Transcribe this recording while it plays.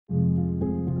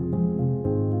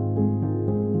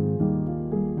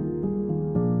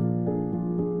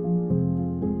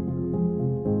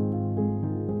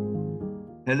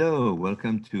Hello,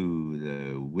 welcome to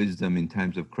the Wisdom in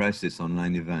Times of Crisis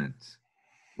online event,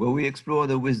 where we explore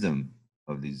the wisdom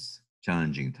of these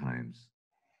challenging times.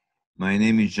 My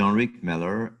name is Jean-Ric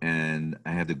Meller, and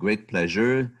I have the great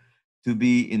pleasure to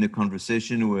be in a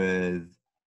conversation with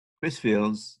Chris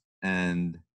Fields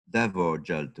and Davor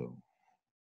Džalto.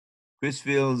 Chris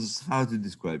Fields, how to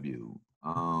describe you?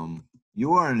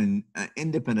 You are an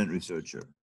independent researcher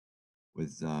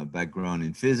with a background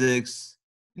in physics,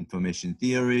 information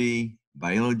theory,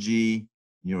 biology,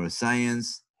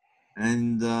 neuroscience,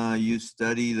 and you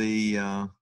study the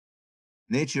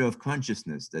nature of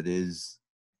consciousness, that is,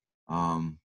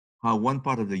 how one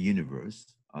part of the universe,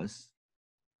 us,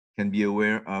 can be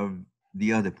aware of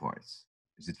the other parts.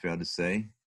 Is it fair to say?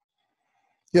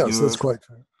 Yes, that's quite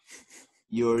fair.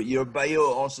 Your bio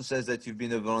also says that you've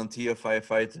been a volunteer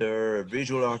firefighter, a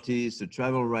visual artist, a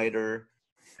travel writer,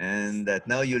 and that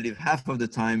now you live half of the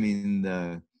time in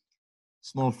the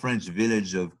small French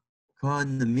village of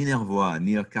Cône-Minervois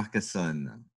near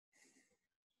Carcassonne.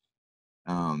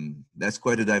 That's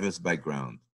quite a diverse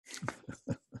background.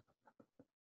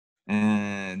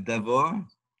 And Davor,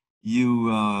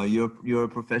 you're a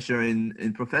professor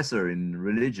in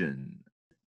religion,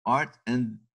 art,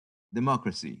 and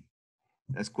democracy.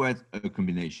 That's quite a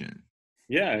combination.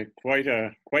 Yeah, quite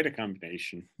a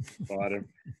combination. But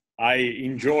I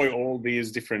enjoy all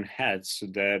these different hats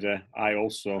that I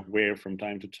also wear from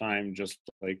time to time, just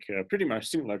like pretty much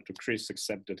similar to Chris,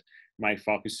 except that my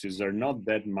focuses are not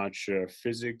that much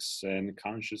physics and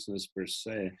consciousness per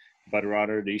se, but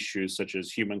rather the issues such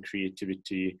as human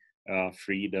creativity,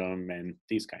 freedom, and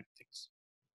these kind of things.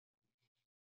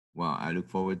 Well, I look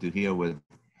forward to hear what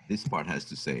this part has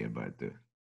to say about the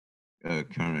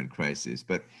current crisis.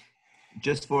 But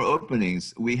just for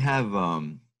openings, we have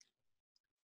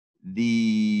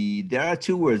there are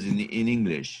two words in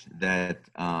English that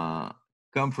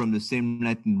come from the same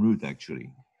Latin root, actually.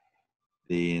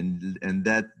 And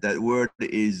that word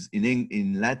is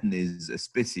in Latin is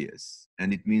species,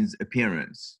 and it means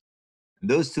appearance. And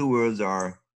those two words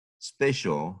are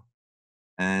spatial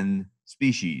and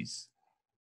species.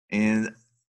 And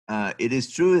it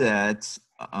is true that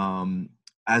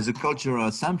as a cultural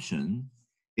assumption,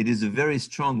 it is a very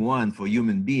strong one for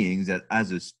human beings that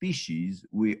as a species,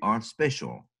 we are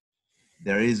special.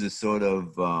 There is a sort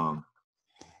of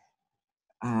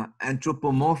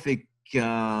anthropomorphic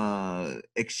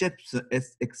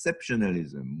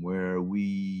exceptionalism where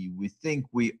we think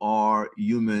we are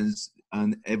humans,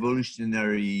 an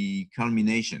evolutionary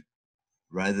culmination,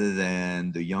 rather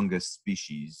than the youngest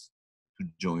species to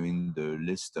join the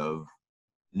list of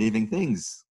living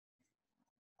things.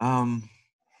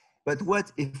 But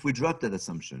what if we drop that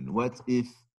assumption? What if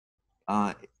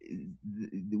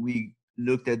we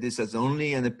looked at this as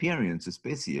only an appearance, a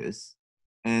species,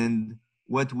 and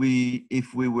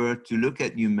if we were to look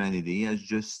at humanity as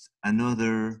just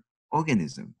another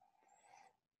organism?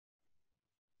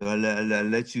 So I'll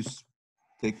let you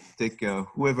take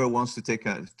whoever wants to take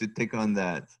on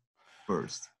that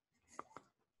first.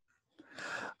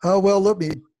 Well, let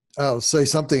me say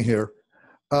something here.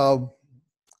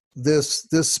 This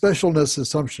specialness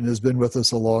assumption has been with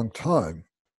us a long time,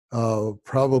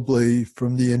 probably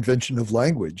from the invention of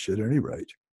language at any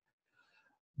rate,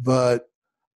 but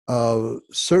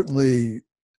certainly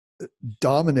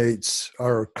dominates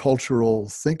our cultural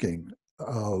thinking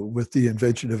with the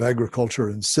invention of agriculture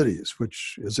and cities,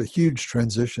 which is a huge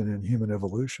transition in human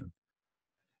evolution.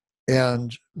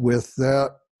 And with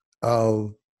that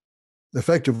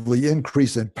effectively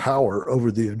increase in power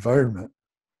over the environment,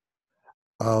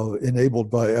 enabled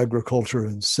by agriculture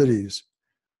and cities,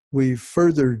 we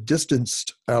further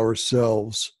distanced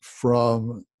ourselves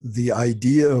from the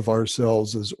idea of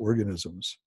ourselves as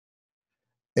organisms.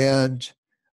 And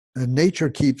nature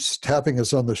keeps tapping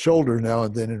us on the shoulder now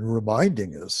and then and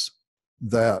reminding us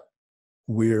that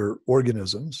we're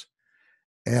organisms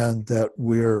and that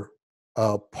we're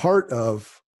part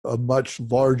of a much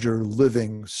larger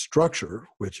living structure,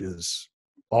 which is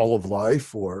all of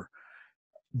life, or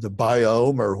the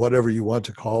biome, or whatever you want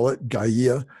to call it,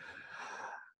 Gaia.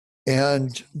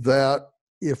 And that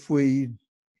to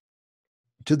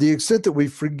the extent that we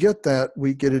forget that,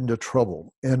 we get into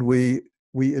trouble, and we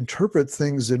interpret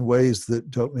things in ways that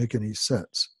don't make any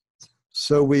sense.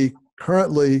 So we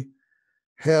currently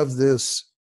have this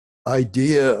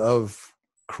idea of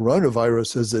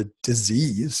coronavirus as a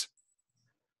disease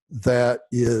that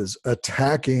is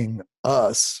attacking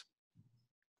us.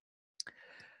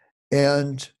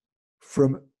 And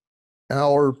from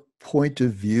our point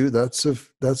of view, that's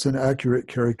an accurate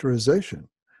characterization.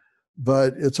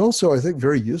 But it's also, I think,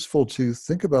 very useful to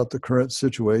think about the current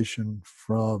situation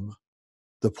from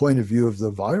the point of view of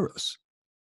the virus,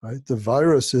 right? The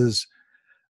virus is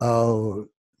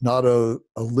not a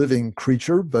living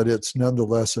creature, but it's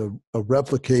nonetheless a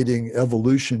replicating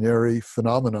evolutionary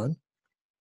phenomenon.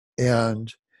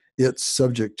 And it's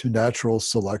subject to natural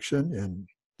selection in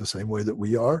the same way that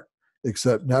we are,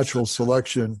 except natural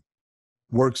selection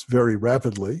works very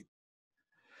rapidly.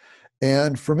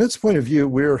 And from its point of view,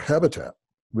 we're habitat.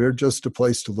 We're just a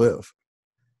place to live.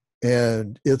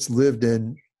 And it's lived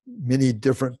in many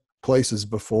different places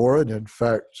before. And in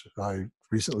fact, I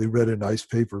recently read a nice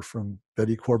paper from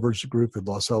Betty Korber's group in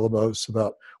Los Alamos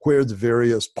about where the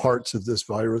various parts of this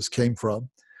virus came from.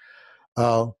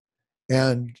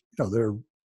 And there are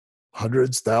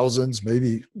hundreds, thousands,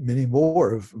 maybe many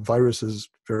more of viruses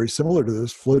very similar to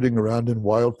this floating around in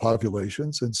wild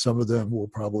populations. And some of them will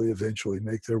probably eventually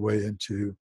make their way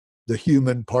into the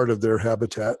human part of their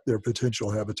habitat, their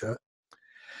potential habitat.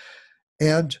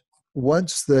 And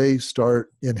once they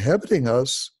start inhabiting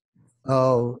us,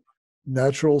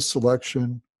 natural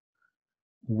selection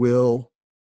will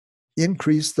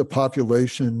increase the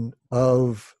population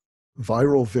of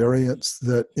viral variants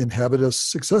that inhabit us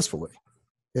successfully.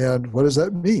 And what does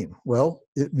that mean? Well,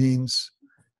 it means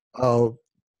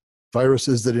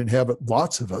viruses that inhabit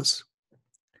lots of us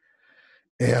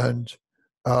and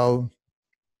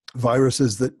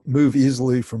viruses that move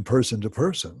easily from person to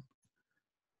person.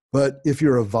 But if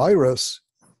you're a virus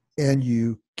and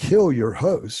you kill your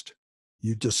host,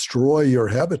 you destroy your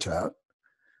habitat,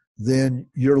 then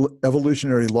your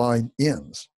evolutionary line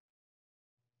ends.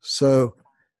 So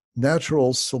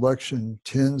natural selection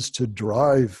tends to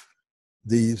drive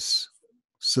these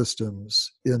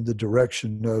systems in the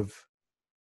direction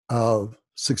of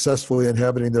successfully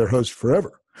inhabiting their host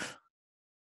forever.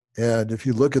 And if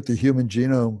you look at the human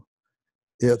genome,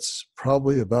 it's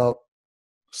probably about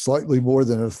slightly more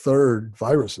than a third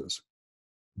viruses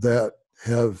that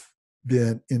have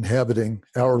been inhabiting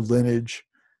our lineage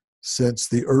since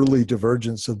the early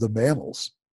divergence of the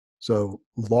mammals. So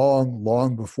long,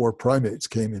 long before primates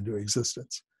came into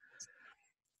existence.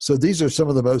 So these are some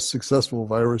of the most successful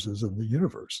viruses in the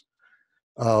universe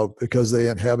because they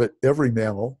inhabit every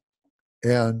mammal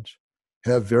and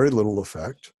have very little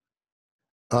effect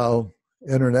and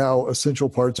are now essential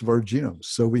parts of our genomes.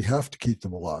 So we have to keep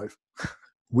them alive.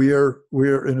 We're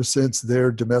in a sense,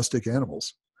 they're domestic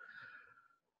animals.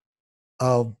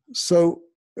 So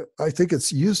I think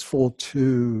it's useful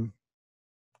to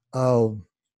kind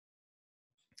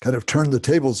of turn the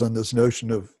tables on this notion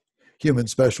of human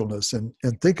specialness and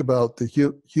think about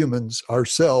the humans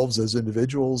ourselves as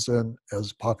individuals and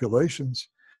as populations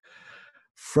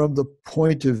from the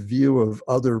point of view of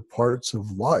other parts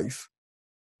of life.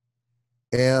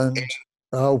 And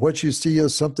what you see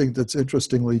is something that's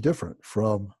interestingly different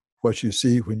from what you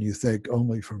see when you think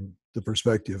only from the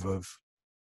perspective of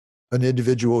an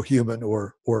individual human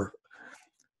or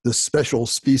the special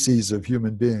species of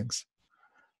human beings.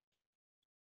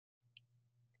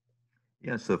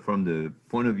 Yeah, so from the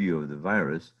point of view of the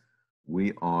virus,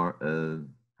 we are a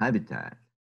habitat,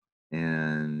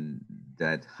 and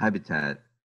that habitat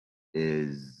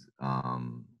is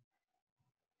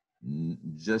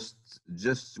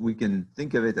just we can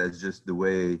think of it as just the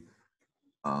way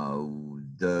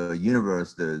the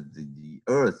universe, the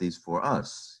Earth is for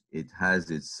us. It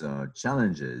has its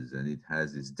challenges and it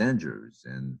has its dangers,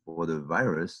 and for the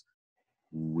virus,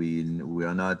 we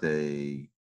are not a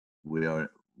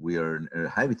we are a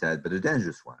habitat, but a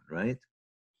dangerous one, right?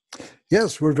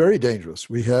 Yes, we're very dangerous.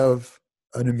 We have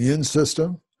an immune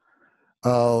system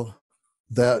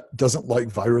that doesn't like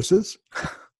viruses.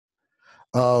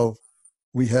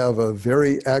 We have a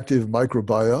very active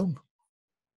microbiome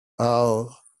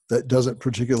that doesn't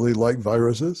particularly like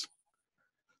viruses.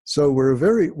 So we're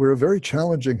a very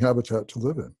challenging habitat to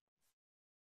live in.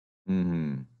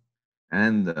 Mm-hmm.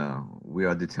 And we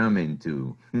are determined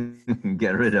to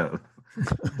get rid of.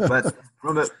 But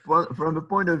from a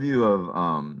point of view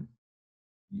of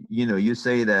you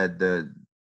say that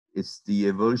it's the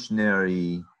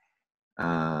evolutionary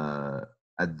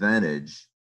advantage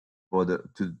for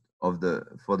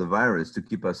the virus to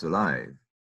keep us alive.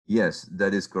 Yes,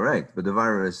 that is correct. But the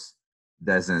virus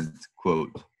doesn't,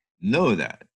 quote, know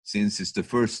that. Since it's the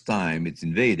first time it's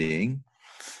invading,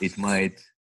 it's going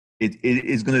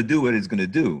to do what it's going to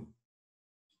do.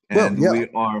 And well,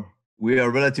 yeah. we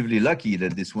are relatively lucky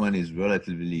that this one is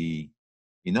relatively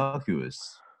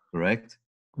innocuous, correct?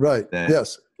 Right. That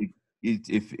Yes.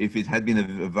 if it had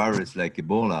been a virus like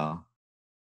Ebola,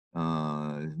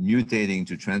 mutating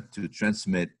to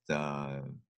transmit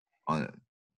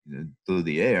through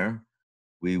the air,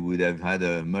 we would have had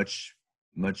a much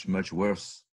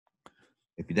worse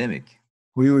epidemic.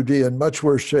 we would be in much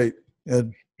worse shape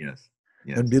and Yes.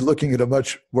 and be looking at a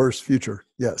much worse future.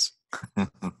 Yes.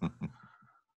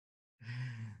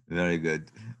 Very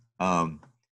good.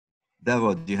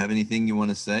 Davor, do you have anything you want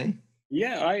to say?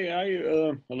 Yeah,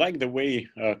 I like the way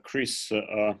Chris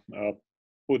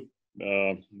put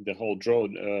the whole drew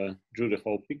the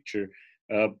whole picture.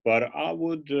 But I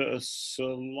would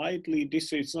slightly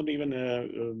it's not even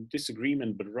a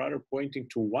disagreement, but rather pointing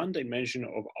to one dimension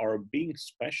of our being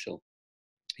special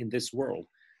in this world.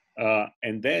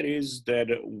 And that is that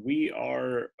we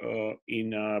are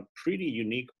in a pretty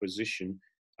unique position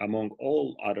among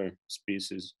all other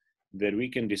species that we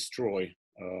can destroy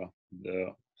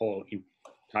the whole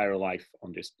entire life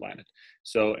on this planet.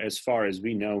 So as far as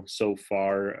we know, so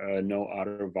far, no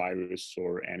other virus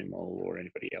or animal or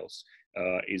anybody else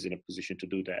is in a position to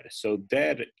do that. So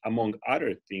that, among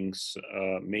other things,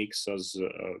 makes us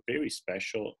very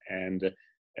special, and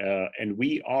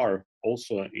we are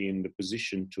also in the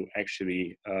position to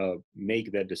actually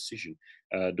make that decision.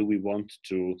 Do we want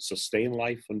to sustain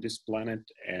life on this planet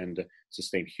and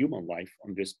sustain human life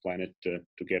on this planet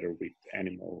together with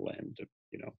animal and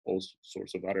all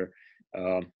sorts of other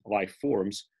life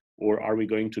forms, or are we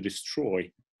going to destroy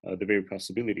the very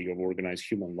possibility of organized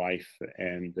human life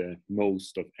and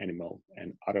most of animal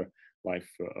and other life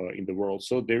in the world?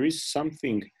 So there is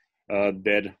something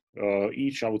that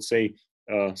each, I would say,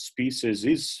 species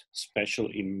is special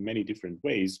in many different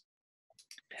ways,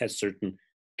 has certain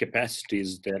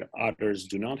capacities that others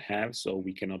do not have. So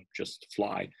we cannot just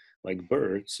fly like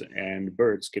birds, and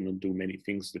birds cannot do many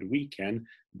things that we can.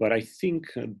 But I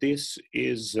think this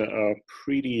is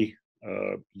pretty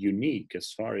unique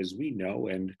as far as we know.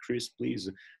 And Chris, please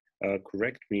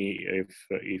correct me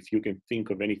if you can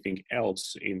think of anything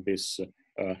else in this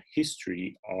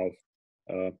history of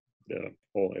the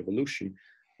whole evolution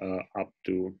up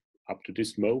to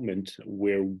this moment,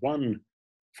 where one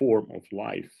form of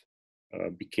life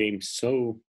became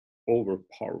so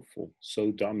overpowerful,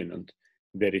 so dominant,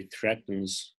 that it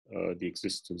threatens the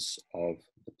existence of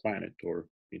the planet or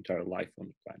the entire life on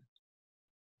the planet.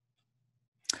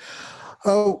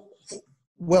 Oh,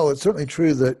 well, it's certainly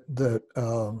true that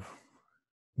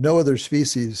no other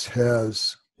species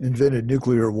has invented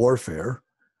nuclear warfare,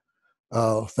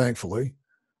 thankfully.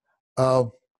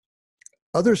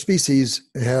 Other species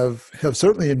have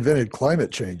certainly invented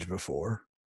climate change before.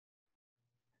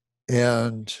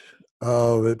 And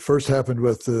it first happened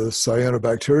with the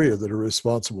cyanobacteria that are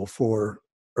responsible for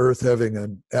Earth having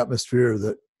an atmosphere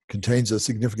that contains a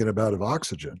significant amount of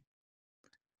oxygen.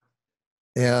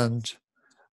 And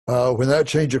when that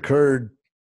change occurred,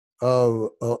 a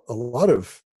lot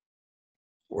of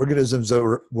organisms that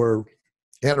were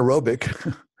anaerobic,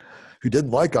 who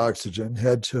didn't like oxygen,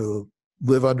 had to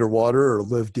live underwater or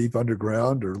live deep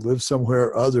underground or live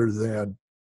somewhere other than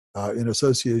in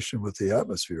association with the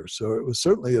atmosphere. So it was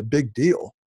certainly a big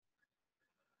deal.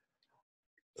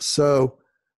 So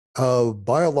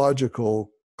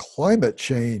biological climate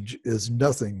change is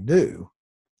nothing new.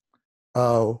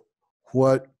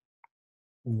 What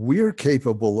we're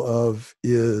capable of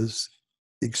is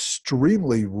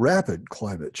extremely rapid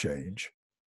climate change.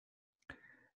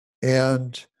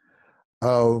 And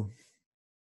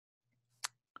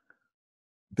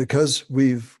because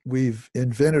we've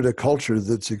invented a culture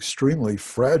that's extremely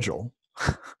fragile,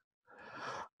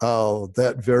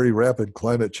 that very rapid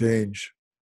climate change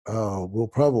will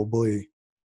probably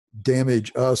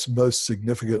damage us most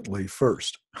significantly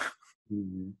first.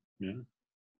 Mm-hmm. Yeah,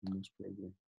 most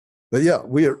probably. But yeah,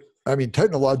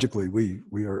 technologically,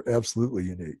 we are absolutely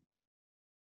unique.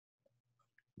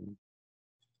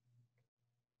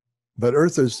 But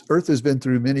Earth has been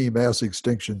through many mass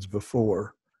extinctions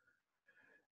before.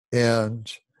 And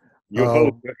you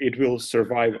hope it will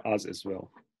survive us as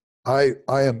well. I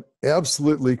am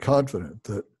absolutely confident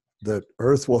that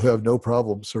Earth will have no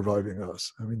problem surviving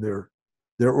us. I mean,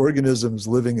 they're organisms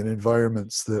living in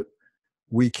environments that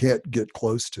we can't get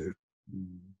close to.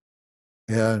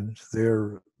 And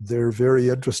they're very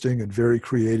interesting and very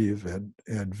creative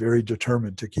and very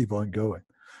determined to keep on going.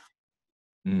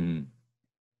 Mm.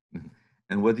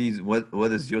 And what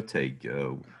is your take?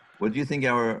 What do you think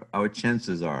our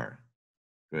chances are,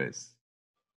 Chris?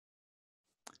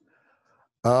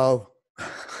 I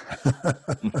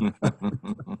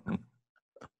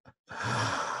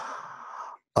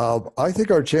think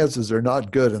our chances are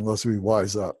not good unless we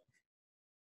wise up.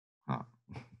 Huh.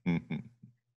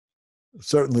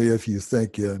 Certainly if you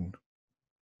think in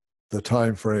the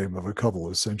time frame of a couple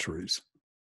of centuries.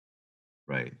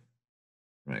 Right.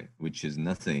 Which is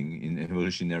nothing in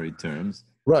evolutionary terms.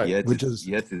 Right. Yet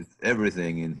it's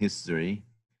everything in history,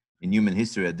 in human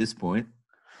history at this point.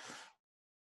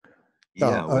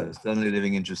 Yeah, we're suddenly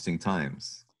living interesting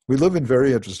times. We live in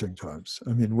very interesting times.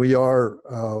 I mean, we are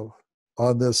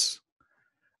on this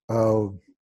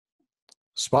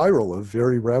spiral of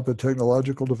very rapid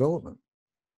technological development.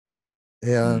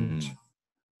 And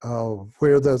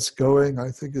where that's going, I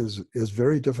think, is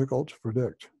very difficult to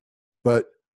predict. But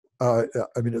I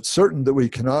mean, it's certain that we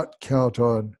cannot count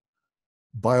on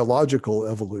biological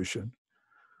evolution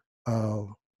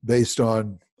based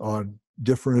on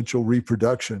differential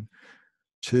reproduction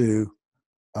to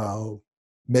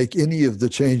make any of the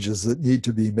changes that need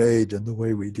to be made in the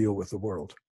way we deal with the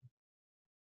world.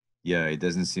 Yeah, it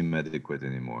doesn't seem adequate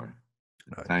anymore.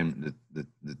 Right. The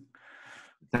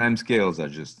time scales are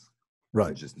just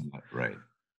right. Just not right.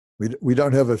 We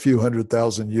don't have a few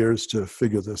 100,000 years to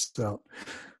figure this out.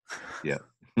 Yeah.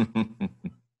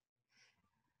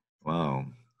 Wow.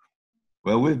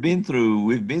 Well, we've been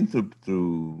through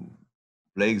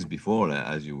plagues before,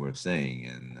 as you were saying,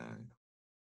 and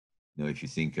you know, if you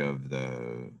think of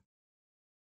the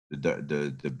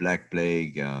Black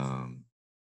Plague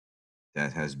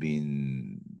that has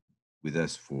been with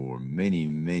us for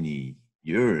many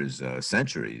years,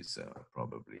 centuries,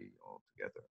 probably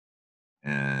altogether,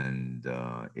 and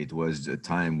it was a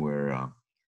time where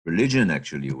religion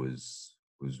actually was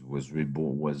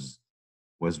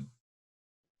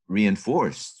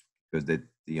reinforced, because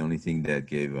the only thing that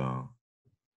gave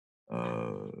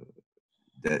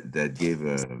that gave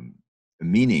a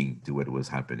meaning to what was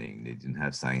happening. They didn't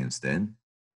have science then.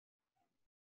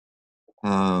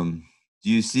 Do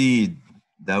you see,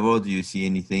 Davor, do you see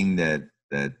anything that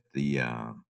the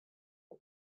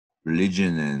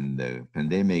religion and the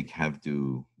pandemic have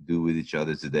to do with each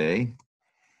other today?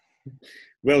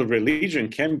 Well, religion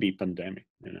can be pandemic,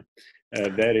 you know.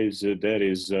 That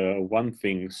is one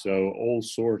thing. So all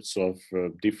sorts of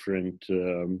different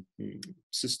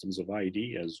systems of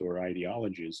ideas or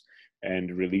ideologies,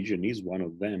 and religion is one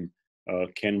of them,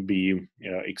 can be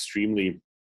extremely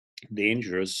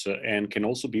dangerous and can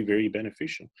also be very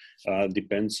beneficial.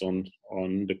 Depends on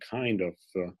the kind of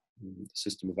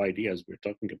system of ideas we're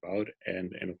talking about,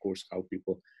 and of course how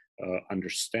people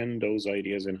understand those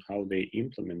ideas and how they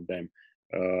implement them.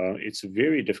 It's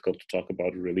very difficult to talk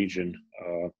about religion,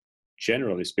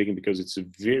 generally speaking, because it's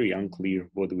very unclear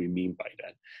what do we mean by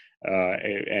that.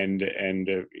 And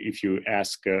if you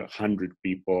ask 100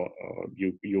 people,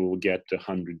 you will get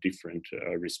 100 different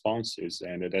responses,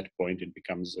 and at that point it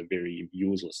becomes a very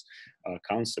useless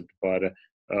concept. But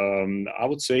I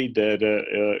would say that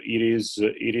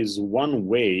it is one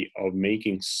way of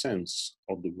making sense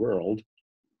of the world,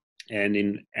 and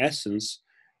in essence,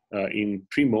 in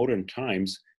pre-modern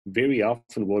times, very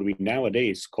often what we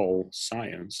nowadays call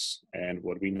science and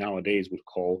what we nowadays would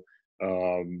call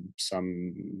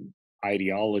some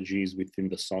ideologies within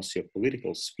the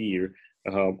socio-political sphere,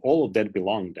 all of that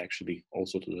belonged actually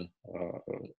also to the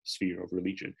sphere of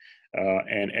religion,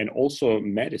 and also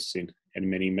medicine and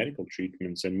many medical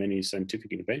treatments and many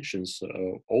scientific inventions,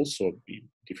 also in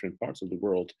different parts of the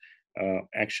world,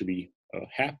 actually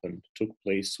happened, took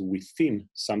place within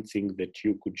something that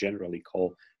you could generally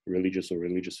call religious or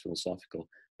religious philosophical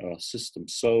system.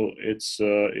 So it's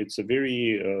a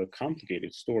very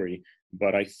complicated story,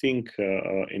 but I think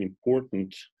an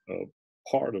important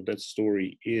part of that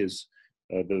story is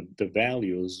the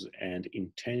values and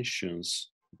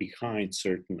intentions behind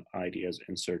certain ideas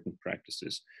and certain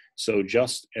practices. So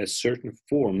just as certain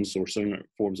forms or certain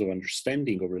forms of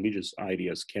understanding of religious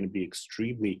ideas can be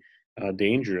extremely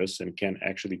dangerous and can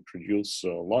actually produce a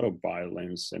lot of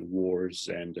violence and wars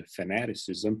and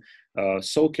fanaticism,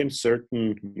 so can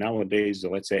certain nowadays,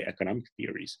 let's say, economic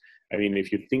theories. I mean,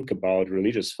 if you think about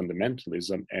religious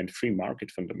fundamentalism and free market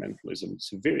fundamentalism,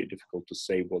 it's very difficult to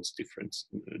say what's different,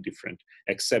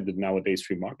 except that nowadays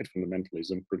free market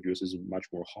fundamentalism produces much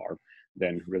more harm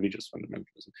than religious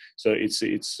fundamentalism. So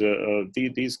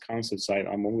these concepts,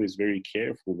 I'm always very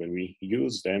careful when we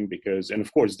use them, because, and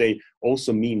of course, they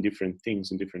also mean different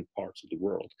things in different parts of the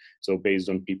world. So based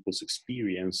on people's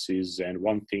experiences, and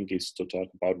one thing is to talk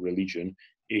about religion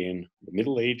in the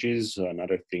Middle Ages,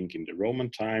 another thing in the Roman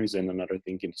times, and another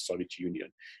thing in the Soviet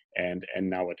Union, and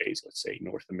nowadays, let's say,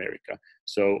 North America.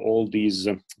 So all these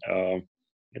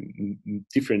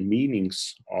different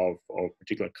meanings of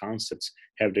particular concepts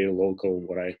have their local,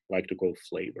 what I like to call,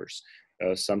 flavors.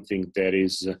 Something that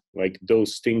is like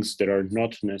those things that are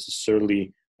not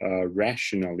necessarily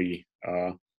rationally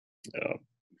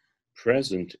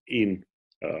present in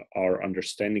our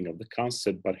understanding of the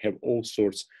concept, but have all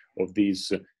sorts of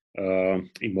these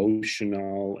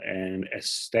emotional and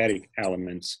aesthetic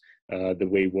elements the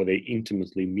way what they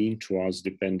intimately mean to us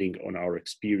depending on our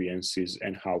experiences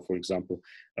and how, for example,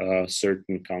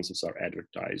 certain concepts are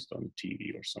advertised on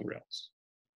TV or somewhere else.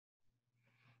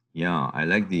 Yeah, I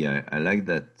like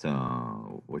that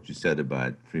what you said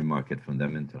about free market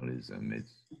fundamentalism.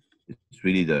 It's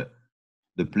really the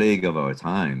plague of our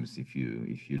times. If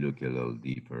you look a little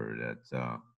deeper,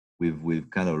 that we've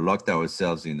kind of locked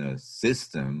ourselves in a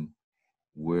system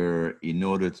where, in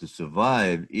order to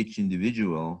survive, each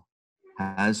individual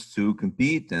has to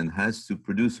compete and has to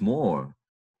produce more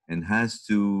and has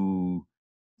to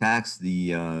tax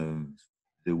the,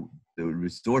 the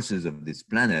resources of this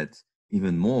planet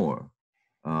even more.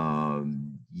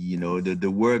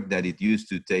 The work that it used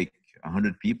to take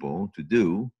 100 people to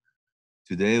do,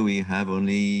 today we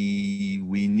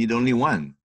need only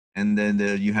one. And then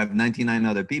you have 99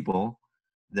 other people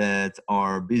that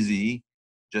are busy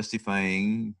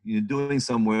justifying, doing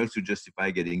some work to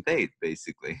justify getting paid,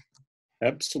 basically.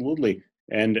 Absolutely.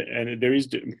 And there is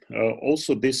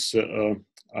also this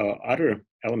other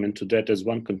element to that, as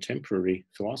one contemporary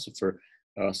philosopher,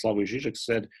 Slavoj Žižek,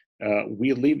 said,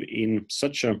 we live in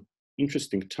such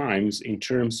interesting times in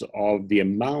terms of the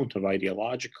amount of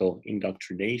ideological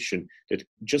indoctrination that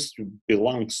just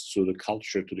belongs to the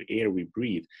culture, to the air we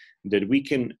breathe, that we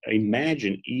can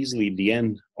imagine easily the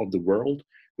end of the world.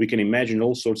 We can imagine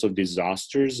all sorts of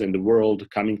disasters and the world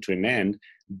coming to an end.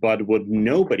 But what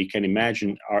nobody can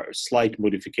imagine are slight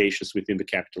modifications within the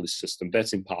capitalist system.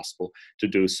 That's impossible to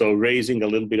do. So raising a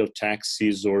little bit of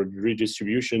taxes or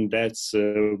redistribution, that's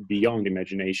beyond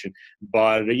imagination.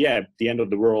 But yeah, the end of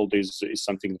the world is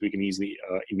something that we can easily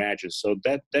imagine. So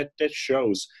that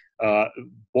shows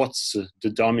what's the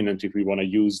dominant, if we want to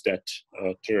use that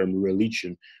term,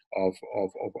 religion of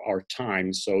our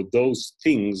time. So those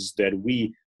things that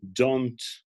we don't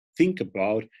think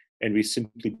about and we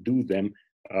simply do them,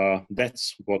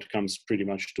 that's what comes pretty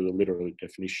much to the literal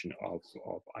definition of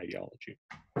ideology.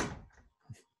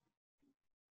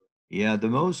 Yeah, the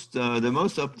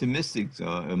most optimistic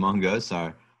among us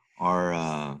are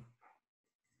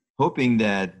hoping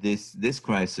that this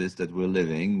crisis that we're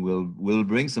living will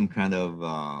bring some kind of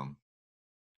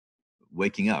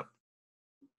waking up.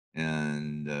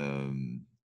 And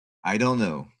I don't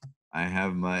know. I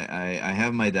have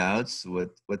my doubts.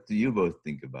 What do you both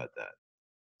think about that?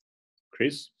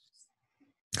 Chris?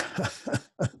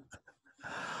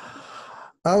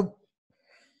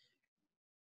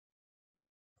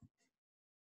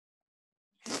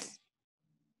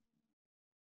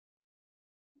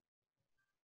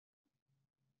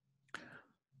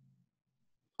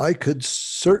 I could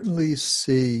certainly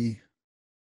see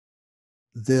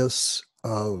this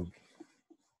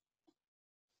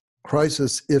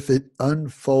crisis, if it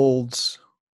unfolds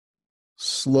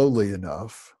slowly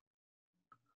enough,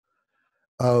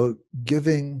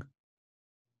 giving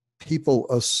people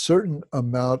a certain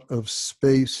amount of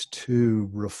space to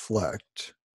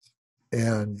reflect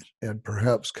and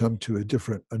perhaps come to a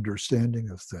different understanding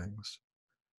of things.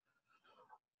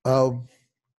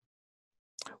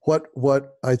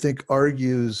 What I think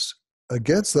argues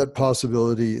against that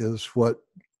possibility is what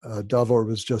Davor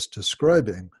was just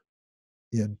describing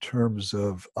in terms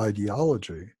of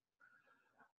ideology.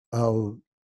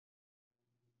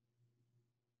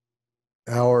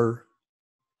 Our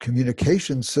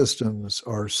communication systems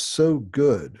are so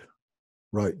good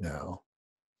right now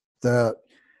that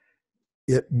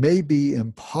it may be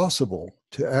impossible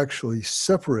to actually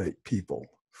separate people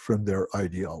from their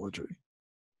ideology.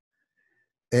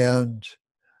 And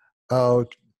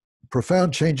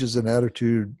profound changes in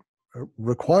attitude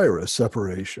require a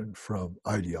separation from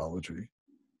ideology.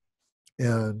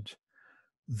 And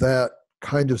that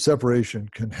kind of separation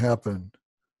can happen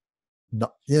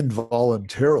not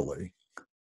involuntarily.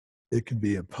 It can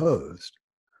be imposed.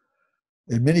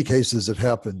 In many cases, it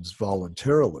happens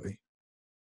voluntarily.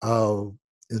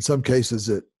 In some cases,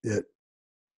 it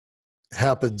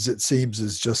happens, it seems,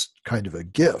 as just kind of a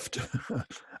gift,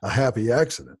 a happy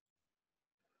accident,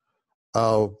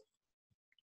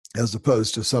 as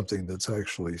opposed to something that's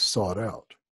actually sought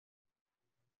out.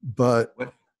 But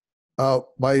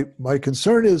my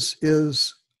concern is,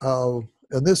 and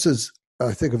this is,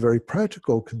 I think, a very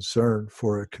practical concern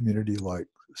for a community like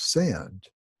SAND,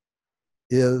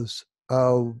 is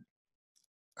how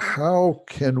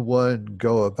can one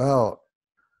go about,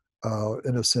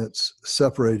 in a sense,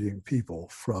 separating people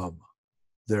from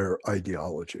their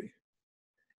ideology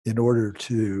in order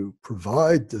to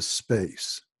provide the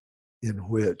space in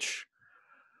which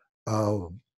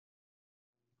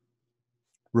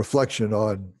reflection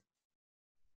on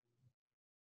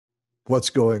what's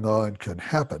going on can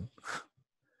happen,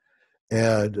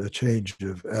 and a change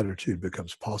of attitude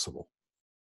becomes possible.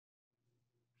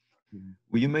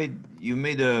 Well,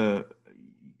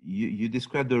 you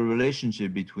described the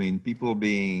relationship between people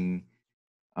being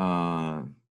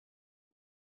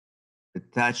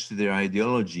attached to their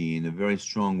ideology in a very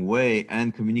strong way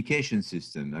and communication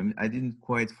system. I mean, I didn't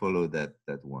quite follow that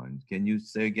one. Can you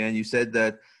say again? You said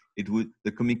that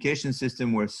the communication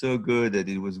system were so good that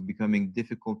it was becoming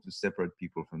difficult to separate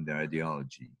people from their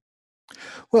ideology.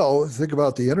 Well, think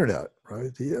about the internet,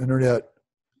 right? The internet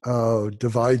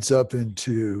divides up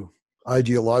into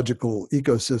ideological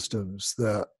ecosystems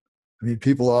that, I mean,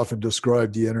 people often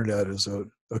describe the internet as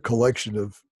a collection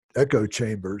of echo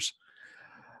chambers.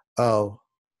 And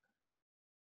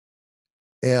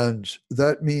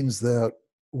that means that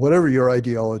whatever your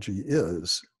ideology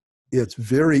is, it's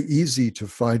very easy to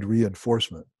find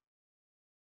reinforcement.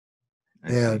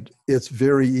 And it's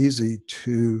very easy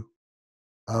to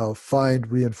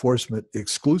find reinforcement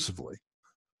exclusively.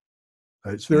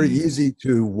 It's very easy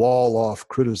to wall off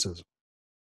criticism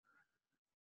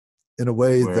in a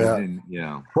way Whereas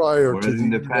in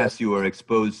the past you were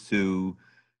exposed to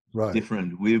right.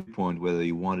 different viewpoint, whether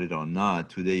you want it or not.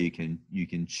 Today you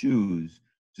can choose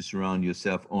to surround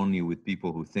yourself only with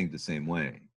people who think the same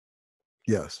way.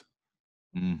 Yes.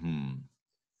 Mm-hmm.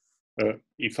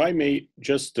 If I may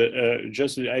just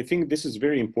I think this is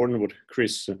very important what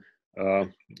Chris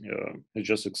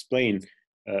just explained.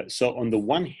 So on the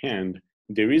one hand,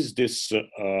 there is this,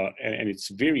 and it's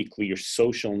very clear,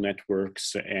 social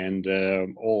networks and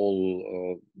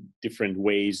all different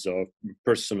ways of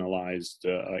personalized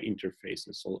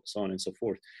interfaces, so on and so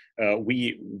forth.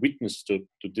 We witness to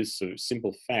this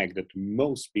simple fact that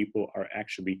most people are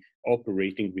actually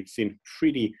operating within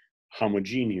pretty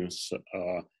homogeneous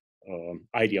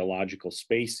ideological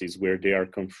spaces where they are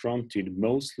confronted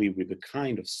mostly with the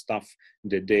kind of stuff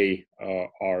that they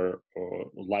are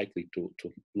likely to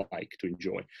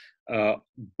enjoy.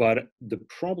 But the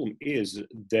problem is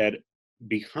that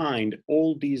behind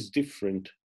all these different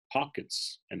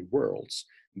pockets and worlds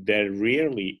that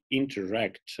rarely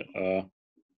interact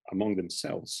among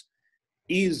themselves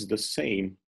is the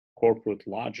same corporate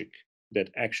logic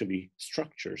that actually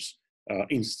structures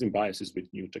in symbiosis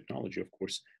with new technology, of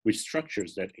course, which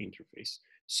structures that interface.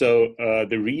 So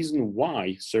the reason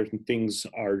why certain things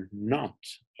are not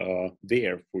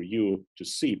there for you to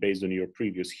see based on your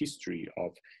previous history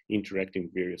of interacting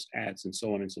with various ads and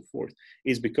so on and so forth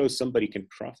is because somebody can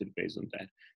profit based on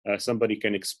that. Somebody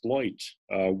can exploit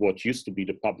what used to be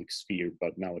the public sphere,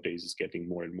 but nowadays is getting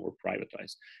more and more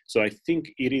privatized. So I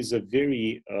think it is a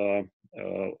very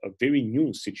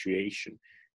new situation.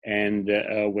 And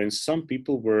when some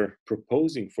people were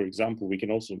proposing, for example, we can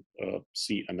also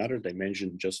see another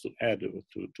dimension just to add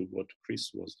to what Chris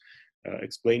was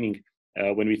explaining.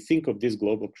 When we think of this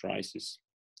global crisis,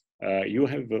 you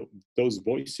have those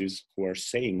voices who are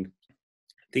saying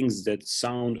things that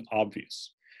sound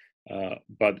obvious.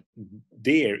 But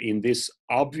there, in this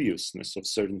obviousness of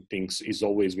certain things, is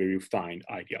always where you find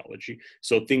ideology.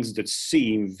 So things that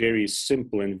seem very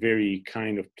simple and very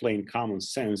kind of plain common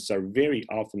sense are very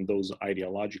often those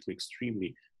ideologically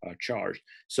extremely charged.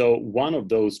 So one of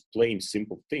those plain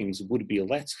simple things would be,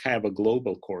 let's have a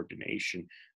global coordination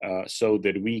so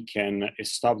that we can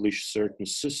establish certain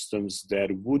systems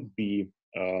that would be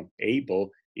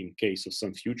able, in case of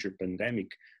some future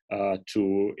pandemic,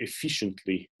 to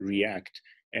efficiently react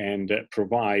and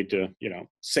provide,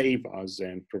 save us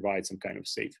and provide some kind of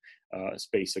safe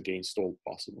space against all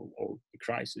possible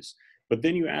crises. But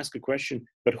then you ask a question,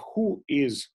 but who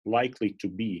is likely to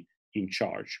be in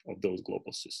charge of those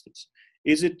global systems?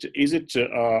 Is it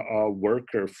a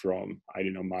worker from, I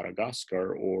don't know,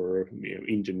 Madagascar or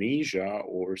Indonesia,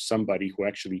 or somebody who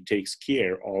actually takes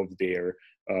care of their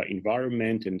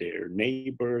environment and their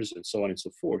neighbors and so on and so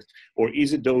forth? Or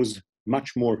is it those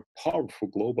much more powerful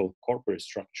global corporate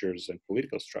structures and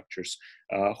political structures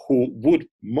who would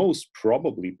most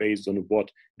probably, based on what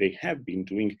they have been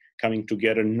doing, coming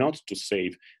together not to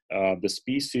save the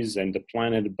species and the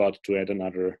planet, but to add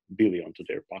another billion to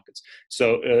their pockets?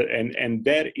 So, and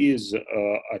that is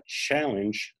a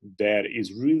challenge that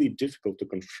is really difficult to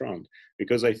confront,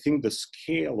 because I think the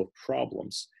scale of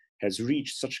problems has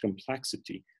reached such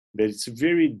complexity that it's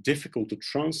very difficult to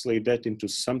translate that into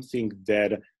something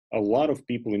that a lot of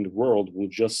people in the world will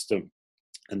just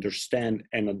understand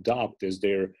and adopt as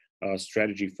their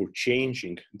strategy for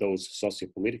changing those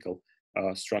sociopolitical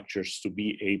structures to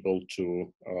be able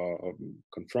to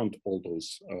confront all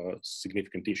those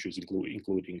significant issues,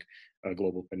 including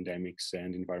global pandemics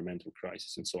and environmental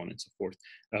crisis and so on and so forth.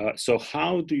 So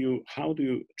how do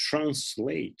you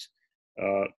translate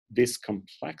this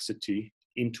complexity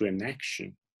into an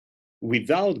action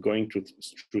without going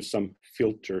through some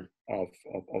filter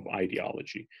of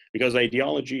ideology, because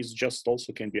ideology is just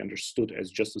also can be understood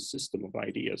as just a system of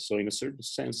ideas. So in a certain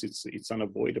sense, it's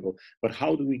unavoidable. But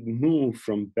how do we move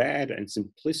from bad and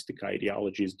simplistic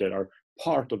ideologies that are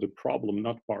part of the problem,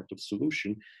 not part of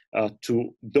solution,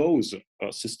 to those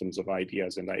systems of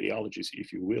ideas and ideologies,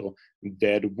 if you will,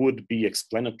 that would be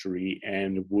explanatory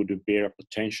and would bear a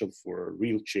potential for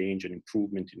real change and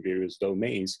improvement in various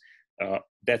domains?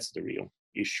 That's the real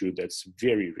issue that's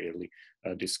very rarely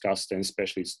discussed, and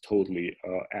especially it's totally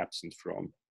absent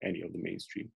from any of the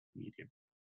mainstream media.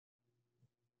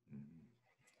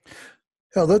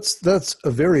 Yeah, that's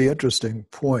a very interesting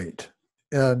point.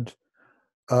 And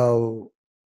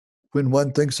when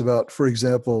one thinks about, for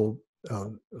example,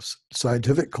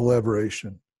 scientific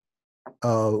collaboration,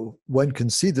 one can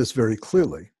see this very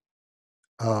clearly.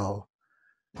 Now,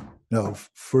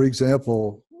 for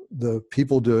example, the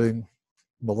people doing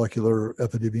molecular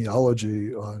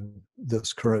epidemiology on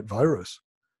this current virus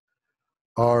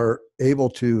are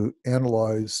able to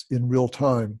analyze in real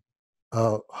time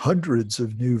hundreds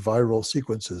of new viral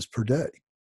sequences per day.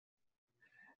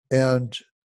 And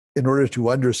in order to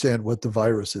understand what the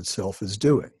virus itself is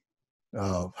doing,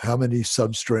 how many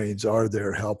substrains are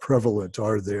there, how prevalent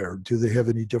are there, do they have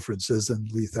any differences in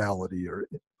lethality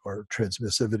or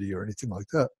transmissivity or anything like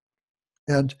that?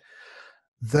 And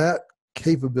that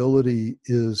capability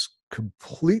is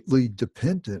completely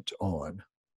dependent on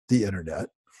the internet.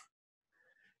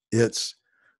 It's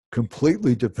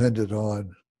completely dependent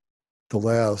on the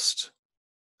last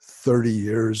 30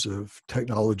 years of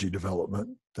technology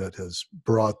development that has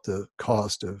brought the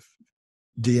cost of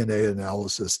DNA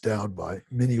analysis down by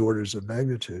many orders of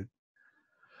magnitude.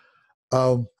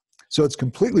 So it's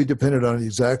completely dependent on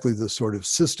exactly the sort of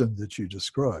system that you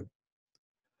described.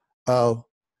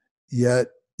 Yet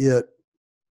it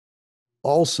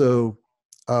also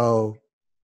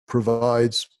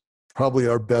provides probably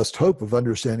our best hope of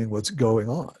understanding what's going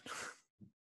on.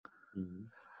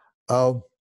 Mm-hmm.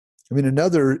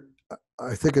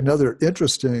 I think another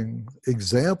interesting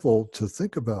example to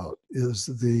think about is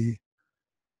the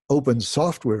open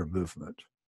software movement,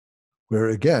 where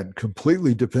again,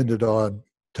 completely dependent on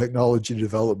technology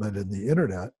development and the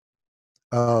internet,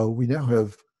 we now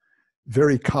have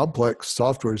very complex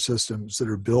software systems that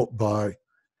are built by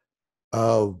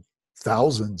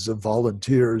thousands of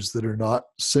volunteers that are not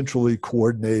centrally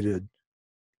coordinated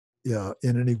in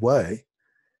any way,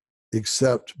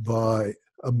 except by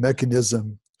a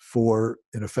mechanism for,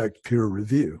 in effect, peer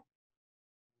review.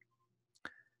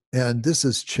 And this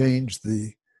has changed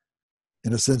in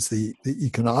a sense, the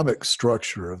economic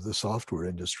structure of the software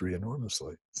industry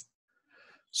enormously.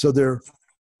 So there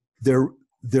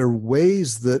are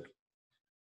ways that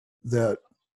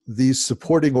these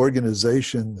supporting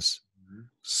organizations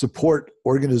support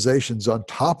organizations on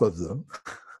top of them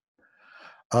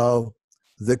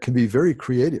that can be very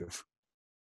creative.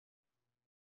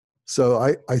 So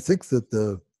I think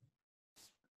that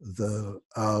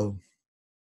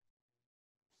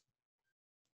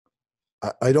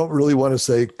I don't really want to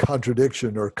say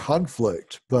contradiction or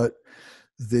conflict, but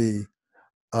the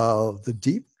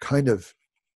deep kind of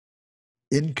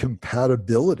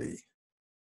incompatibility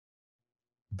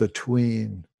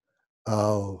between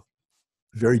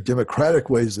very democratic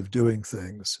ways of doing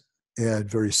things and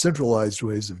very centralized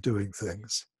ways of doing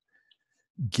things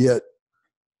get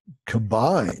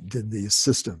combined in these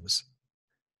systems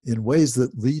in ways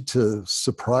that lead to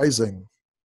surprising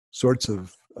sorts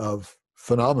of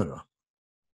phenomena.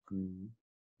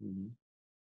 Mm-hmm.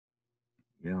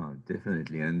 Yeah,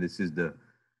 definitely. And this is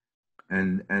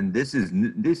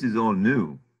this is all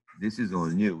new. This is all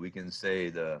new. We can say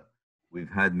that we've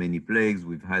had many plagues,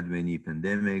 we've had many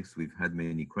pandemics, we've had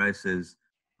many crises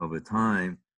over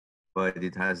time, but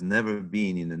it has never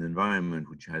been in an environment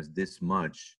which has this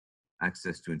much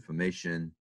access to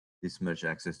information, this much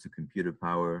access to computer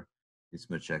power, this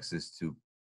much access to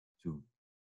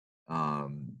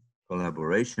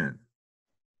collaboration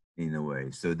in a way.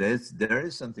 So there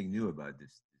is something new about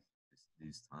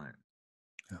this time,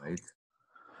 right?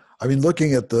 I mean,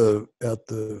 looking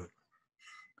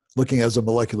as a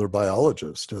molecular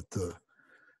biologist at the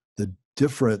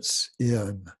difference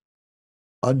in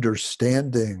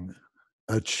understanding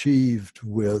achieved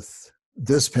with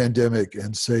this pandemic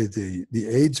and say the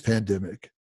AIDS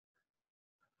pandemic,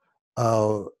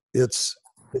 it's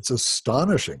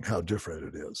astonishing how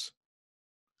different it is.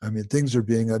 I mean, things are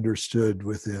being understood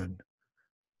within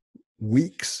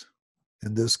weeks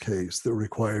in this case that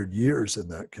required years in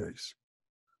that case.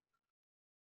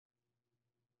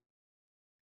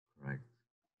 Right.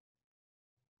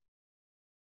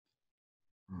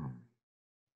 Oh.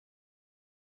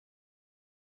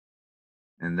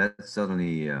 And that's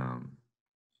certainly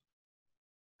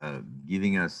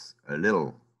giving us a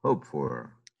little hope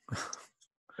for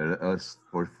us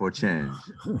for change.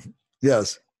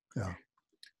 Yes. Yeah.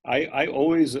 I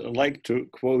always like to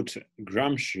quote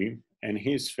Gramsci and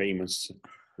his famous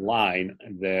line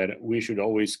that we should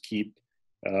always keep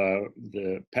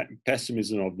the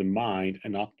pessimism of the mind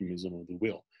and optimism of the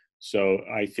will. So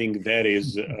I think that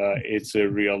is it's a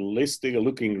realistic,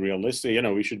 looking realistic. You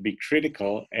know, we should be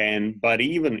critical, but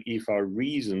even if our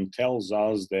reason tells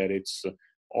us that it's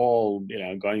all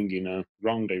going in a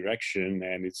wrong direction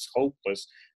and it's hopeless,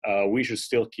 we should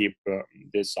still keep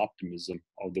this optimism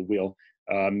of the will.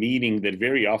 Meaning that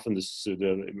very often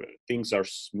the things are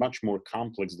much more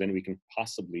complex than we can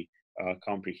possibly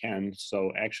comprehend.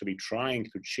 So actually trying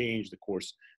to change the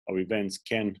course of events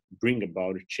can bring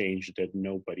about a change that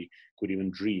nobody could even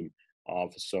dream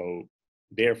of. So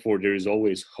therefore, there is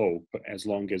always hope as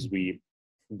long as we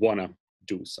want to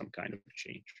do some kind of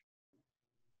change.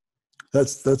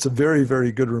 That's a very,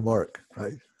 very good remark.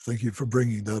 I thank you for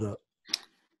bringing that up.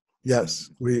 Yes,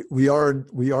 we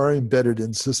are embedded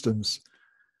in systems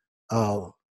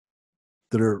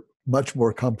that are much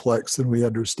more complex than we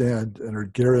understand and are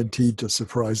guaranteed to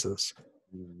surprise us.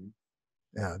 Mm-hmm.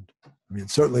 And I mean,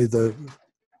 certainly the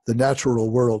natural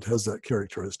world has that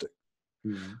characteristic.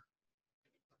 Mm-hmm.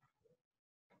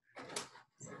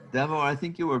 Davor, I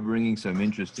think you were bringing some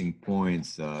interesting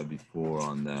points before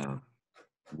on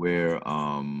where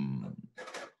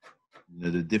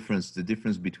the difference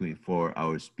between for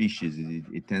our species is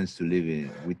we tend to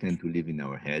live in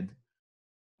our head.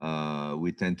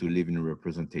 We tend to live in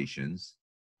representations,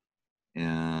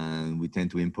 and we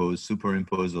tend to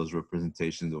superimpose those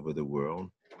representations over the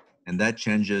world, and that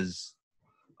changes.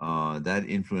 That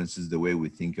influences the way we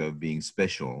think of being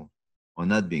special or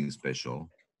not being special,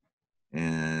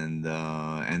 and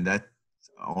that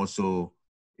also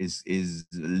is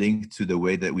linked to the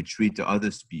way that we treat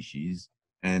other species,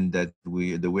 and that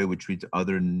the way we treat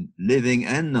other living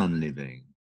and non-living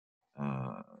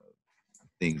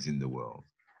things in the world.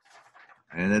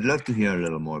 And I'd love to hear a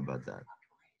little more about that.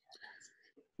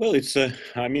 Well, it's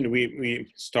I mean, we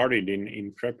started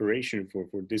in preparation for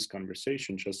this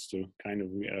conversation just to kind of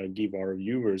give our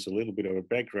viewers a little bit of a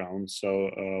background.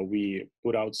 So we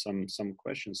put out some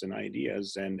questions and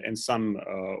ideas and some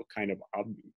kind of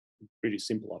pretty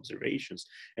simple observations.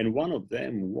 And one of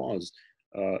them was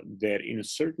that in a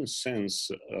certain sense,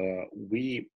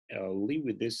 we live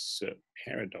with this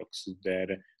paradox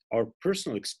that our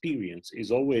personal experience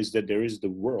is always that there is the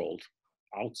world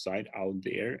outside, out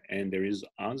there, and there is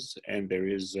us, and there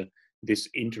is this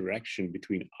interaction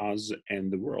between us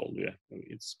and the world. Yeah,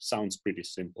 it sounds pretty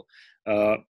simple,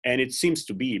 and it seems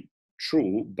to be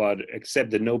true, but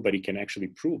except that nobody can actually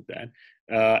prove that.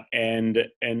 And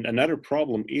another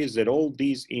problem is that all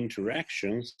these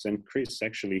interactions, and Chris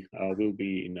actually will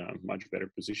be in a much better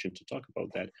position to talk about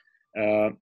that.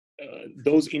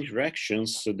 Those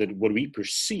interactions, so that what we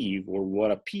perceive or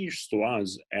what appears to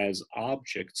us as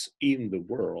objects in the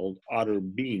world, other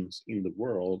beings in the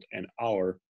world, and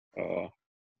our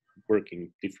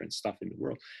working different stuff in the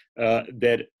world,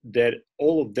 that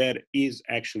all of that is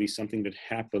actually something that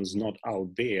happens not out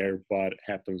there, but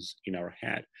happens in our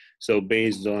head. So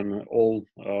based on all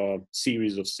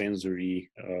series of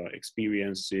sensory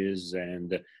experiences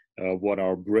and what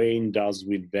our brain does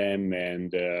with them,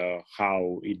 and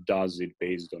how it does it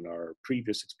based on our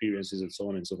previous experiences, and so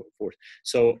on and so forth.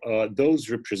 So those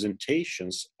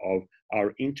representations of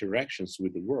our interactions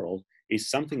with the world is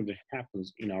something that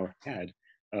happens in our head.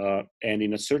 And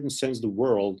in a certain sense, the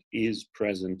world is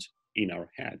present in our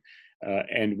head.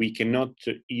 And we cannot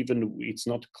even, it's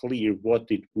not clear what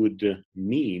it would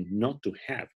mean not to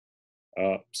have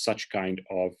such kind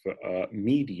of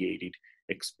mediated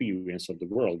experience of the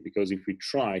world, because if we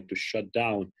try to shut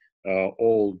down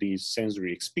all these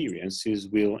sensory experiences,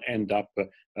 we'll end up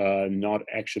not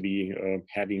actually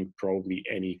having probably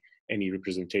any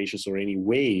representations or any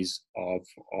ways of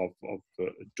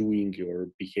doing or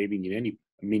behaving in any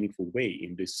meaningful way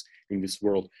in this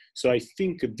world. So I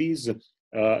think these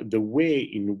the way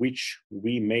in which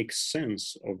we make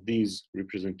sense of these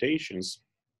representations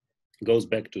goes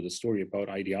back to the story about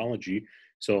ideology.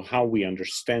 So how we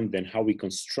understand and how we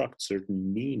construct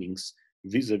certain meanings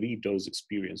vis-a-vis those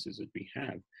experiences that we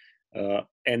have.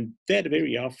 And that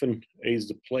very often is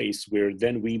the place where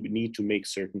then we need to make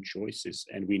certain choices,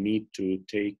 and we need to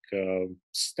take a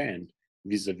stand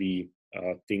vis-a-vis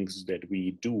things that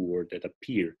we do or that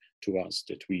appear to us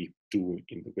that we do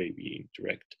in the way we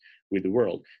interact with the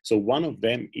world. So one of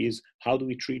them is, how do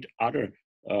we treat other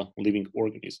living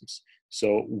organisms?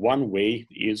 So one way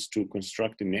is to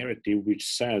construct a narrative which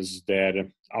says that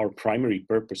our primary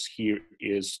purpose here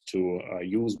is to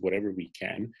use whatever we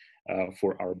can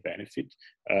for our benefit,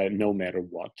 no matter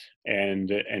what. And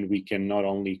we can not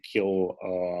only kill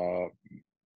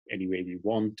any way we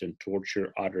want and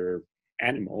torture other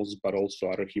animals, but also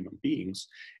other human beings.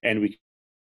 And we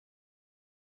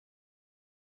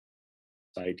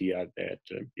idea that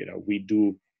we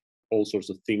do all sorts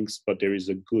of things, but there is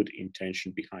a good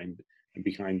intention behind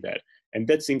that, and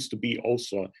that seems to be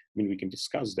also. I mean, we can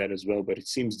discuss that as well, but it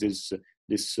seems this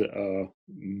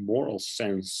moral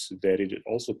sense that it is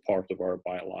also part of our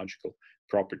biological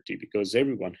property, because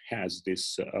everyone has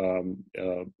this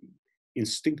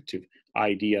instinctive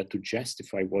idea to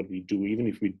justify what we do. Even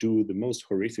if we do the most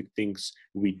horrific things,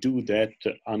 we do that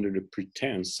under the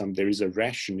pretense there is a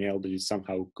rationale that is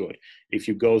somehow good. If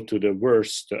you go to the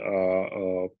worst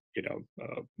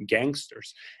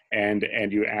gangsters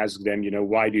and you ask them,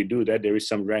 why do you do that, there is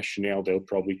some rationale. They'll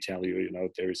probably tell you,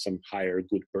 there is some higher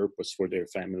good purpose for their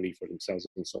family, for themselves,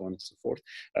 and so on and so forth.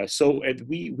 So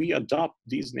we adopt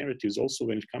these narratives also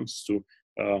when it comes to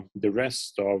the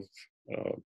rest of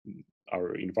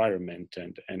our environment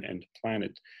and the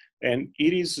planet. And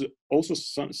it is also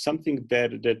something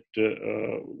that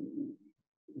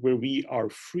where we are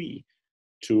free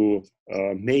to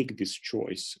make this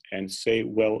choice and say,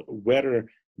 well, whether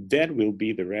that will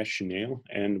be the rationale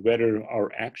and whether our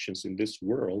actions in this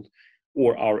world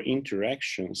or our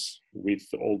interactions with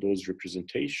all those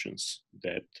representations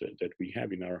that we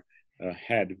have in our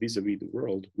head vis-a-vis the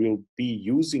world will be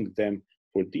using them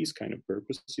for these kind of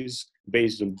purposes,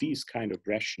 based on these kind of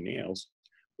rationales,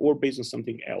 or based on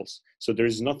something else. So there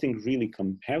is nothing really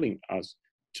compelling us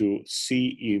to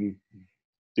see in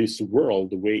this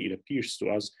world, the way it appears to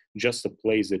us, just a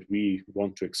place that we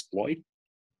want to exploit.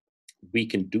 We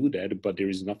can do that, but there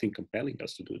is nothing compelling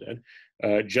us to do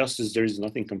that. Just as there is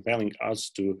nothing compelling us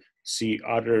to see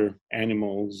other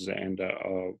animals and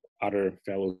other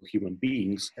fellow human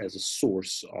beings as a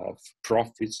source of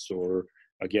profits or,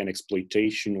 again,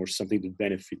 exploitation or something that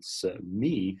benefits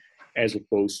me, as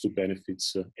opposed to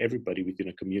benefits everybody within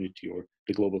a community or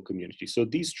the global community. So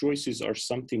these choices are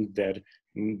something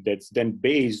that's then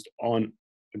based on,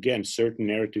 again, certain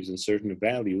narratives and certain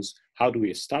values. How do we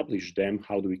establish them?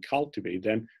 How do we cultivate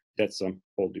them? That's a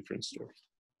whole different story.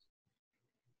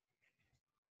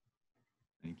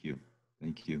 Thank you.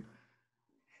 Thank you.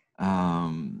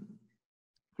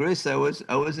 Chris, I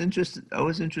was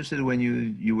interested when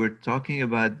you were talking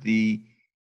about the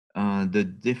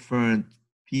different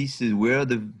pieces, where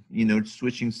the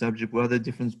switching subject, where the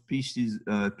different pieces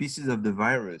of the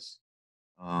virus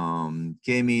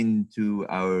came into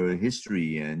our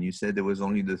history, and you said there was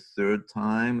only the third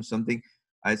time something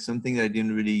I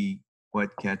didn't really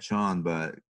quite catch on,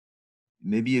 but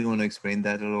maybe you want to explain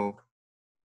that a little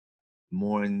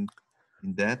more in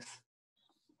depth.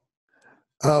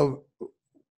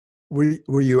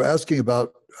 Were you asking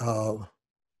about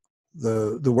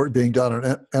the work being done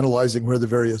on analyzing where the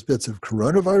various bits of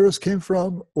coronavirus came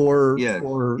from, or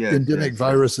endemic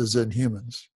viruses in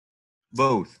humans?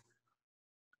 Both.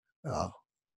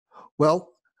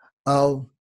 Well,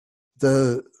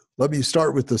 let me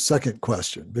start with the second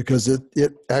question, because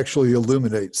it actually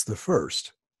illuminates the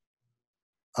first.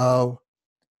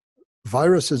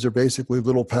 Viruses are basically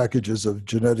little packages of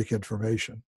genetic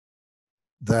information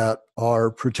that are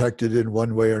protected in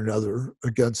one way or another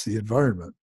against the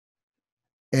environment.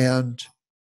 And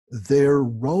their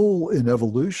role in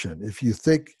evolution, if you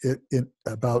think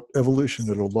about evolution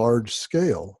at a large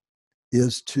scale,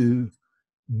 is to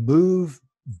move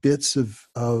bits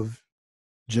of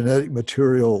genetic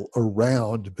material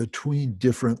around between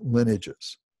different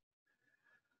lineages.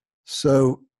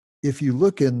 So if you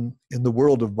look in the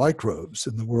world of microbes,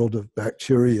 in the world of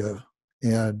bacteria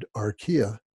and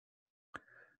archaea,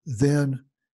 then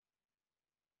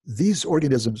these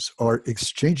organisms are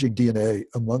exchanging DNA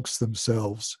amongst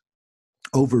themselves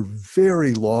over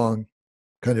very long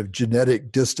kind of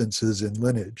genetic distances in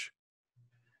lineage.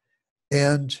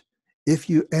 And if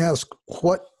you ask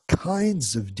what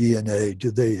kinds of DNA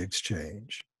do they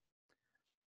exchange,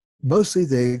 mostly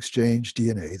they exchange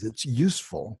DNA that's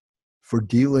useful for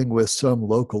dealing with some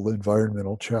local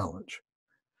environmental challenge.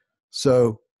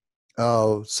 So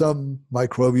some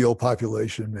microbial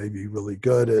population may be really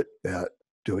good at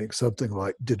doing something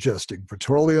like digesting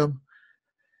petroleum,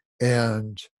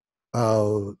 and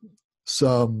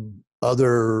some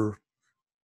other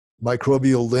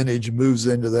microbial lineage moves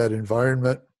into that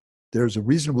environment. There's a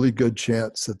reasonably good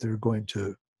chance that they're going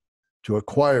to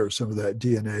acquire some of that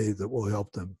DNA that will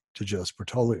help them digest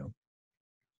petroleum.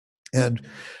 And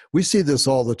we see this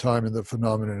all the time in the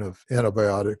phenomenon of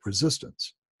antibiotic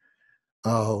resistance.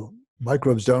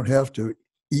 Microbes don't have to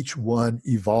each one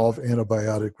evolve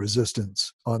antibiotic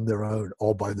resistance on their own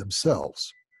all by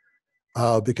themselves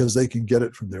because they can get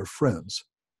it from their friends.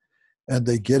 And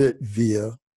they get it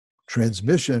via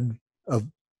transmission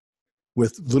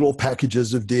with little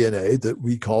packages of DNA that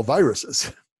we call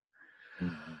viruses.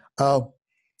 Mm-hmm.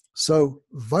 So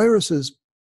viruses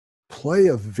play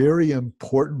a very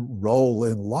important role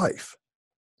in life.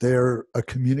 They're a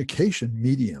communication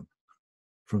medium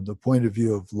from the point of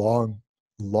view of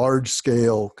large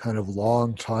scale, kind of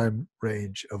long time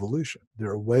range evolution.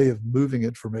 They're a way of moving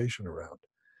information around.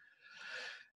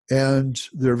 And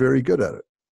they're very good at it.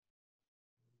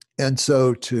 And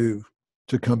so to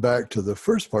come back to the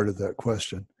first part of that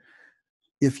question,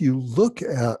 if you look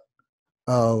at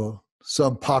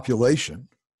some population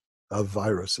of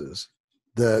viruses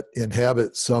that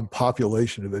inhabit some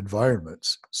population of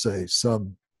environments, say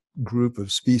some group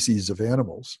of species of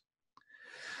animals,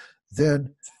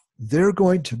 then they're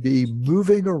going to be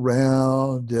moving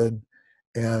around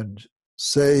and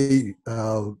say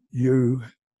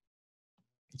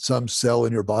some cell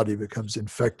in your body becomes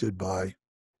infected by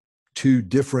 2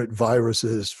 different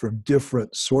viruses from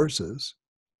different sources.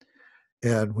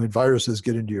 And when viruses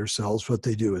get into your cells, what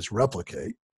they do is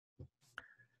replicate.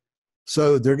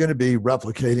 So they're going to be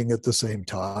replicating at the same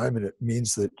time, and it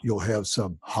means that you'll have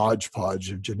some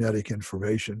hodgepodge of genetic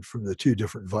information from the 2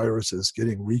 different viruses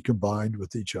getting recombined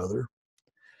with each other.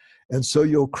 And so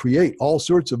you'll create all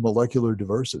sorts of molecular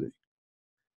diversity.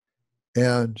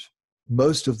 And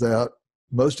most of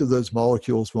those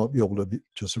molecules won't be able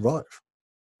to survive.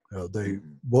 They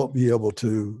won't be able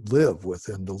to live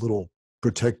within the little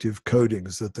protective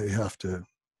coatings that they have to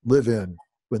live in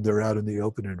when they're out in the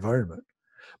open environment.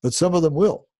 But some of them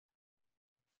will.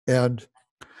 And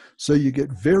so you get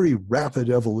very rapid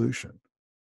evolution.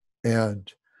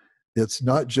 And it's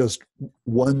not just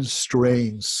one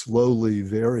strain slowly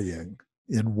varying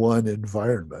in one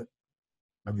environment.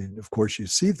 I mean, of course, you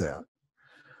see that.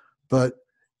 But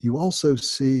you also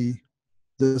see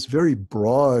this very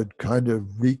broad kind of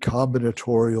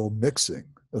recombinatorial mixing,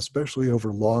 especially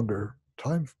over longer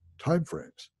time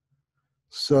frames.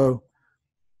 So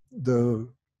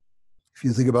if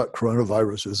you think about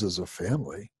coronaviruses as a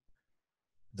family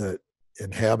that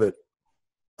inhabit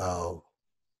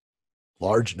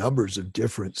large numbers of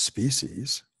different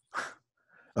species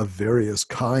of various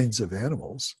kinds of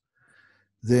animals,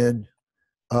 then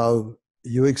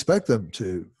you expect them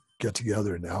to get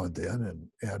together now and then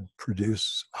and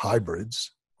produce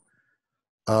hybrids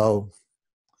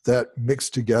that mix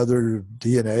together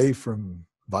DNA from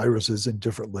viruses in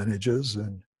different lineages,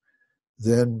 and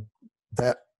then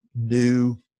that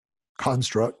new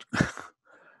construct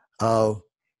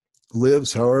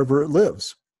lives however it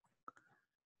lives.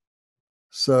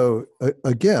 So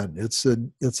again, it's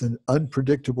an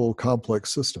unpredictable,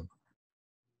 complex system.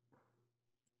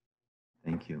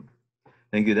 Thank you.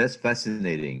 Thank you. That's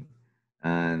fascinating.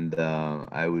 And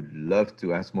I would love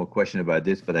to ask more questions about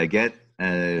this, but I get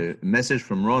a message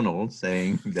from Ronald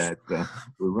saying that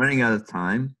we're running out of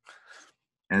time.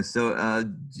 And so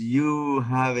do you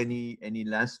have any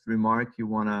last remark you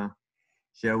want to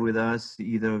share with us,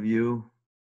 either of you?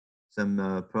 Some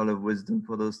pearl of wisdom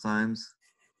for those times?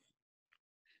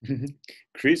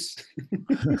 Chris?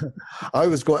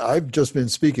 I've just been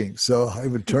speaking, so I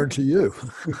would turn to you.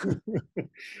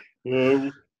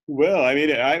 Well, I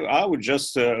mean, I would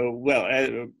just,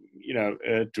 to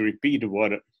repeat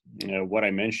what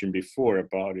I mentioned before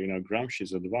about,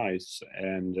 Gramsci's advice,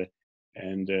 and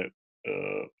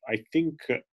I think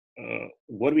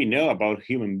what we know about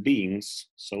human beings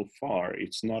so far,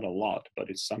 it's not a lot, but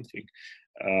it's something,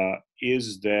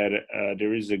 is that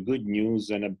there is a good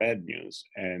news and a bad news.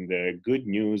 And the good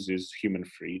news is human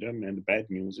freedom, and the bad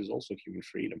news is also human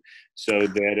freedom. So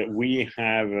that we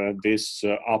have this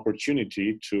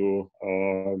opportunity to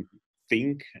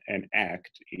think and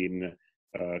act in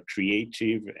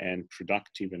creative and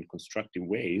productive and constructive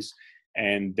ways.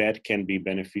 And that can be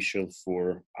beneficial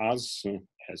for us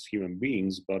as human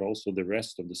beings, but also the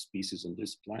rest of the species on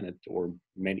this planet, or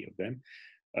many of them.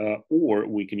 Or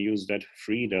we can use that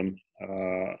freedom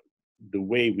the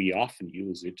way we often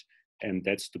use it, and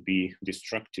that's to be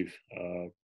destructive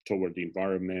toward the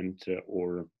environment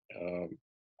or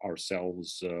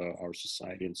ourselves, our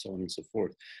society, and so on and so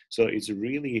forth. So it's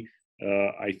really,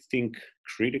 I think,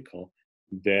 critical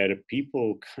that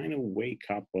people kind of wake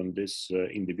up on this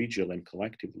individual and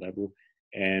collective level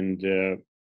and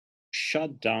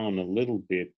shut down a little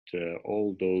bit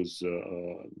all those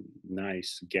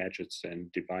nice gadgets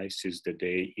and devices that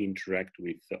they interact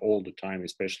with all the time,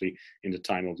 especially in the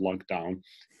time of lockdown,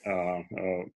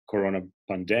 corona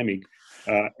pandemic,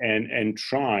 and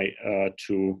try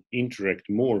to interact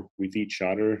more with each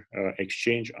other,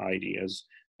 exchange ideas,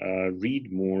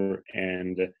 read more,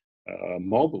 and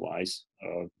mobilize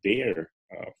their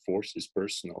forces,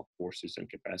 personal forces and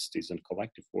capacities and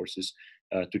collective forces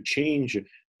to change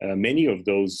many of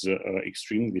those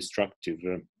extremely destructive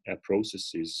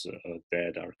processes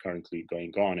that are currently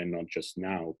going on, and not just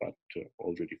now, but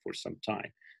already for some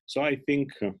time. So I think,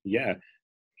 yeah,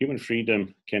 human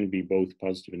freedom can be both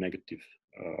positive and negative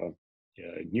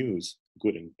news,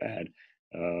 good and bad.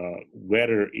 What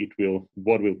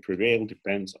will prevail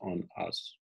depends on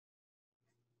us.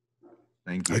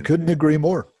 Thank you. I couldn't agree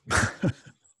more.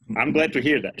 I'm glad to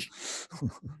hear that.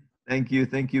 Thank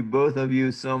you both of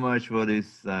you so much for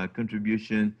this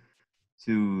contribution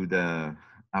to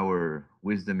our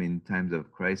Wisdom in Times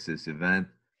of Crisis event,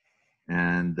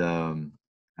 and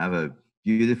have a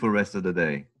beautiful rest of the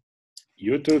day.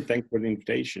 You too. Thanks for the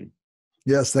invitation.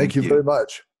 Yes, thank you very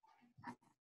much.